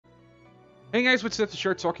Hey guys, what's up?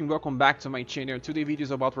 Sure talking. Welcome back to my channel. Today video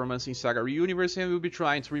is about romancing SaGa ReUniverse, and we'll be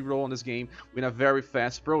trying to reroll on this game with a very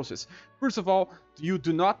fast process. First of all, you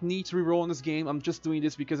do not need to reroll on this game. I'm just doing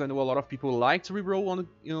this because I know a lot of people like to reroll on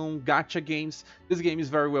gacha games. This game is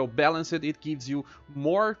very well balanced. It gives you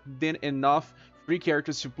more than enough free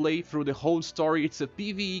characters to play through the whole story. It's a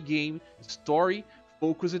PvE game, story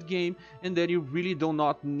focused game, and then you really do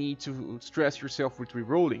not need to stress yourself with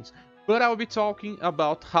rerollings. But I'll be talking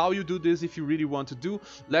about how you do this if you really want to do.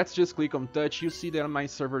 Let's just click on touch. You see that my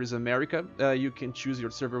server is America. You can choose your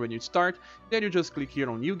server when you start. Then you just click here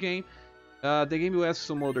on new game. The game will ask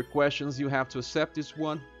some other questions. You have to accept this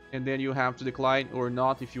one. And then you have to decline or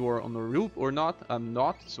not if you are on NoRoot or not. I'm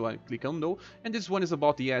not, so I click on no. And this one is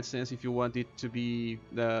about the AdSense if you want it to be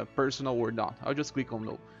personal or not. I'll just click on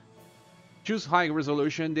no. Choose high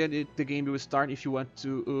resolution, then the game will start if you want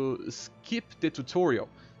to skip the tutorial.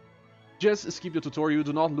 Just skip the tutorial, you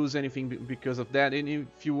do not lose anything because of that. And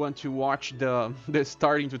if you want to watch the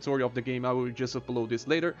starting tutorial of the game, I will just upload this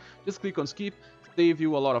later. Just click on skip, save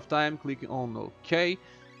you a lot of time, click on OK.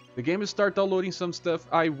 The game will start downloading some stuff.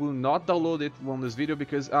 I will not download it on this video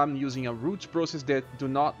because I'm using a root process that do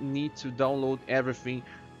not need to download everything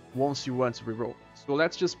once you want to reroll. So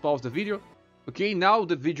let's just pause the video. Okay, now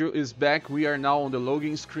the video is back. We are now on the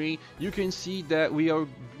login screen. You can see that you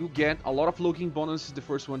get a lot of login bonuses. The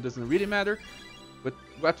first one doesn't really matter, but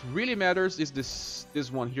what really matters is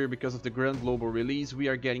this one here. Because of the grand global release, we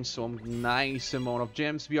are getting some nice amount of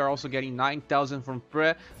gems. We are also getting 9,000 from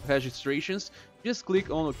pre-registrations. Just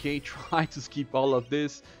click on OK. Try to skip all of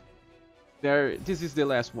this. This is the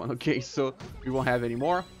last one. Okay, so we won't have any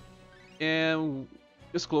more. And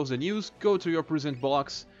just close the news. Go to your present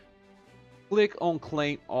box. Click on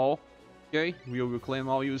claim all. Okay, we will claim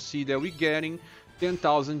all. You'll see that we're getting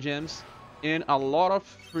 10,000 gems and a lot of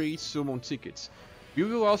free summon tickets. We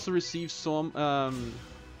will also receive some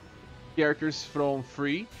characters from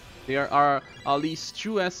free. There are at least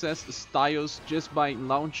 2 SS styles just by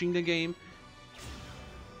launching the game,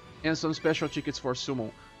 and some special tickets for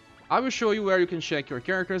summon. I will show you where you can check your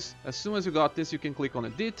characters. As soon as you got this, you can click on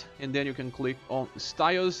edit, and then you can click on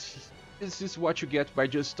styles. This is what you get by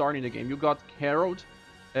just starting the game. You got Herald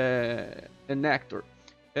and Actor.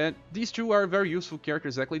 And these two are very useful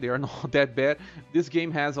characters, exactly. They are not that bad. This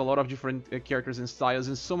game has a lot of different characters and styles,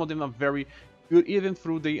 and some of them are very good even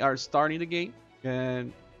though they are starting the game.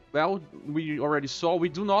 And, well, we already saw we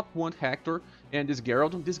do not want Hector and this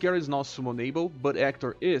Geralt. This Geralt is not summonable, but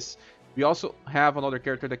Hector is. We also have another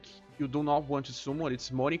character that you do not want to summon.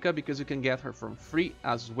 It's Monica, because you can get her from free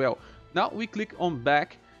as well. Now we click on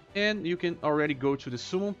back, and you can already go to the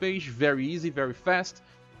summon page. Very easy, very fast.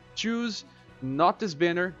 Choose not this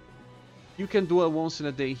banner. You can do it once in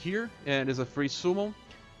a day here, and there's a free summon.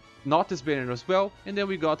 Not this banner as well. And then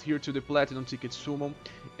we got here to the platinum ticket summon,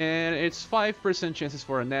 and it's 5% chances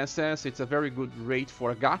for an SS. It's a very good rate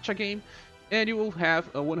for a gacha game. And you will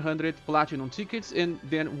have 100 platinum tickets, and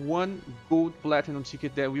then 1 gold platinum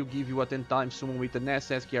ticket that will give you a 10 times summon with an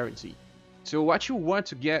SS guarantee. So what you want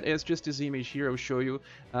to get is just this image here. I'll show you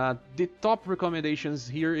the top recommendations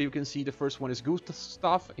here. You can see the first one is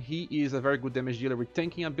Gustav. He is a very good damage dealer with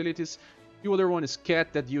tanking abilities. The other one is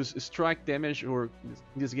Cat, that uses strike damage, or in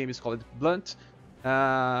this game is called blunt.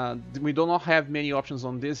 We do not have many options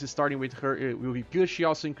on this. Starting with her, it will be good. She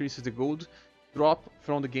also increases the gold drop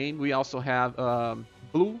from the game. We also have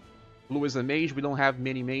Blue. Blue is a mage. We don't have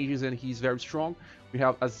many mages, and he's very strong. We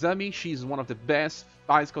have Azami. She's one of the best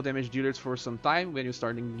physical damage dealers for some time when you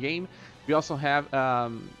start the game. We also have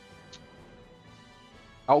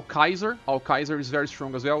Alkaiser. Alkaiser is very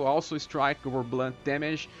strong as well. Also strike or blunt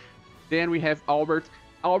damage. Then we have Albert.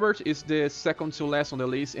 Albert is the second to last on the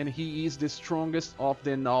list, and he is the strongest of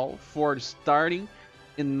them all for starting.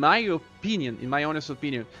 In my opinion, in my honest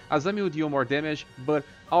opinion, Azami will deal more damage, but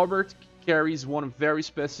Albert carries one very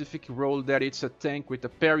specific role, that it's a tank with a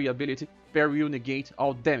parry ability. Parry will negate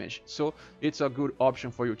all damage, so it's a good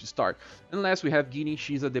option for you to start. And last we have Guinea.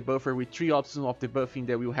 She's a debuffer with 3 options of debuffing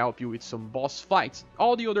that will help you with some boss fights.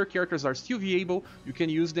 All the other characters are still viable. You can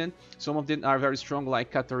use them. Some of them are very strong,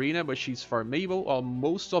 like Katarina, but she's farmable, or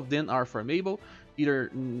most of them are farmable, either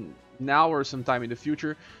now or sometime in the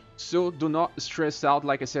future. So do not stress out.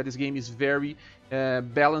 Like I said, this game is very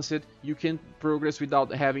balanced. You can progress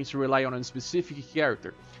without having to rely on a specific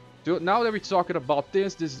character. So now that we're talking about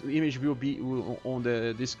this image will be on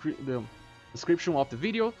the description of the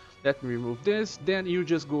video. Let me remove this. Then you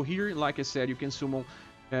just go here. Like I said, you can summon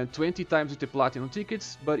 20 times with the platinum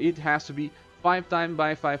tickets, but it has to be 5 times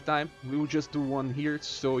by 5 times. We will just do one here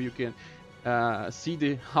so you can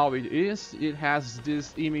see how it is. It has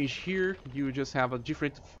this image here. You just have a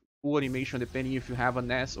different full animation depending if you have an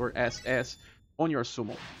S or SS on your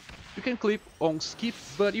summon. You can click on skip,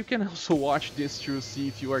 but you can also watch this to see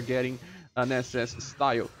if you are getting an SS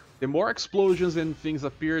style. The more explosions and things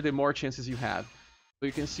appear, the more chances you have. So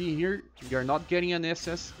you can see here, we are not getting an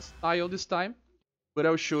SS style this time, but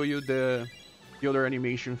I'll show you the other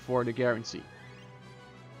animation for the guarantee.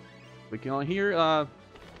 Clicking on here,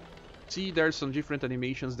 see there's some different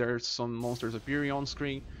animations, there's some monsters appearing on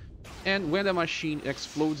screen, and when the machine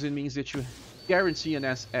explodes, it means that you guarantee an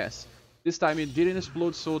SS. This time it didn't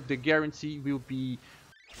explode, so the guarantee will be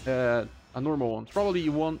a normal one, probably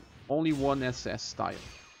only one SS style.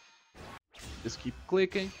 Just keep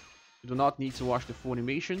clicking. You do not need to watch the full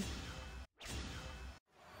animation.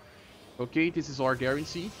 Okay, this is our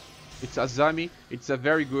guarantee. It's Azami. It's a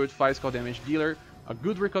very good physical damage dealer, a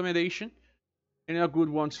good recommendation, and a good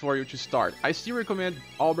one for you to start. I still recommend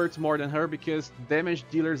Albert more than her because damage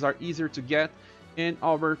dealers are easier to get, and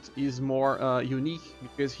Albert is more unique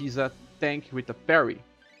because he's a tank with a parry.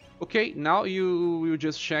 Okay, now you will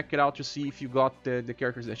just check it out to see if you got the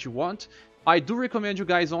characters that you want. I do recommend you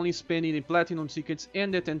guys only spending the platinum tickets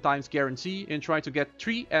and the 10 times guarantee and try to get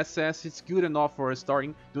 3 SS. It's good enough for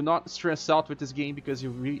starting. Do not stress out with this game because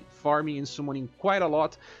you're farming and summoning quite a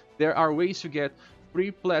lot. There are ways to get free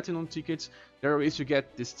platinum tickets. There are ways to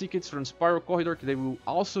get these tickets from Spiral Corridor. They will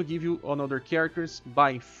also give you another characters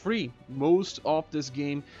by free. Most of this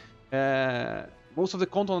game, most of the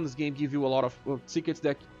content on this game give you a lot of tickets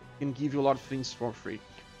that can give you a lot of things for free.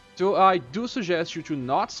 So I do suggest you to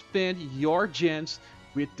not spend your gems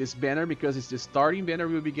with this banner because it's the starting banner.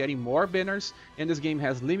 We'll be getting more banners, and this game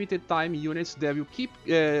has limited time units that will keep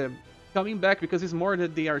coming back because it's more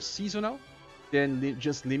that they are seasonal than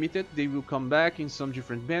just limited. They will come back in some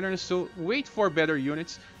different banners, so wait for better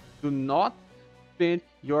units. Do not spend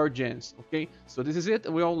your gems, okay? So this is it.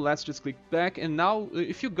 Well, let's just click back, and now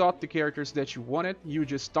if you got the characters that you wanted, you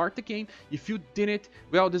just start the game. If you didn't,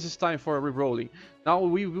 well, this is time for re-rolling. Now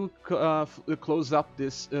we will close up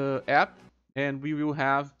this app, and we will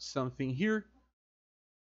have something here.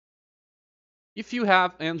 If you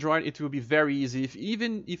have Android, it will be very easy.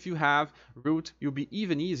 Even if you have root, it will be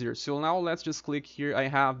even easier. So now let's just click here. I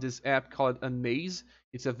have this app called Amaze.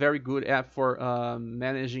 It's a very good app for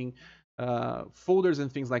managing folders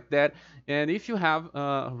and things like that. And if you have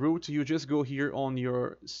root, you just go here on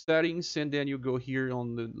your settings, and then you go here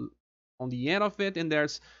on the end of it, and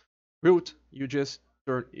there's root. You just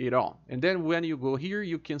turn it on, and then when you go here,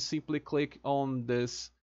 you can simply click on this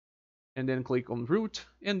and then click on root,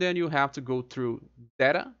 and then you have to go through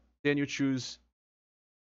data, then you choose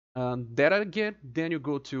data again, then you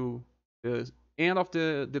go to the end of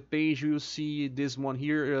the page. You see this one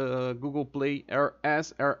here, Google Play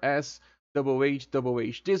RS HH.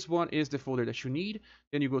 This one is the folder that you need.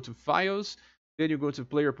 Then you go to files, then you go to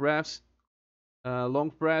player prefs, long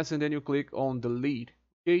press, and then you click on delete.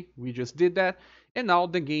 Okay, we just did that, and now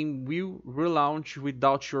the game will relaunch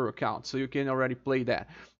without your account, so you can already play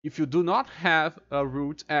that. If you do not have a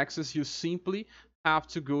root access, you simply have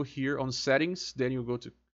to go here on settings, then you go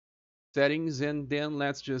to settings, and then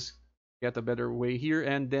let's just get a better way here,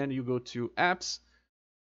 and then you go to apps.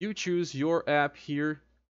 You choose your app here,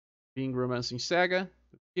 being Romancing SaGa.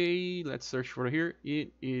 Okay, let's search for here.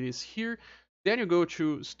 It is here. Then you go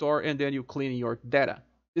to store, and then you clean your data.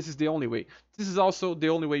 This is the only way. This is also the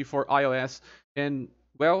only way for iOS, and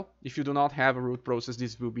well, if you do not have a root process,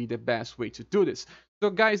 this will be the best way to do this. So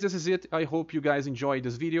guys, this is it. I hope you guys enjoyed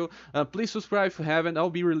this video. Please subscribe if you haven't. I'll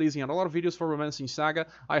be releasing a lot of videos for Romancing SaGa.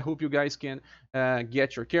 I hope you guys can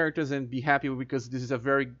get your characters and be happy because this is a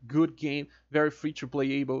very good game, very free to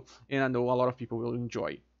playable, and I know a lot of people will enjoy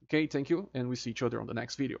it. Okay, thank you, and we see each other on the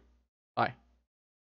next video. Bye.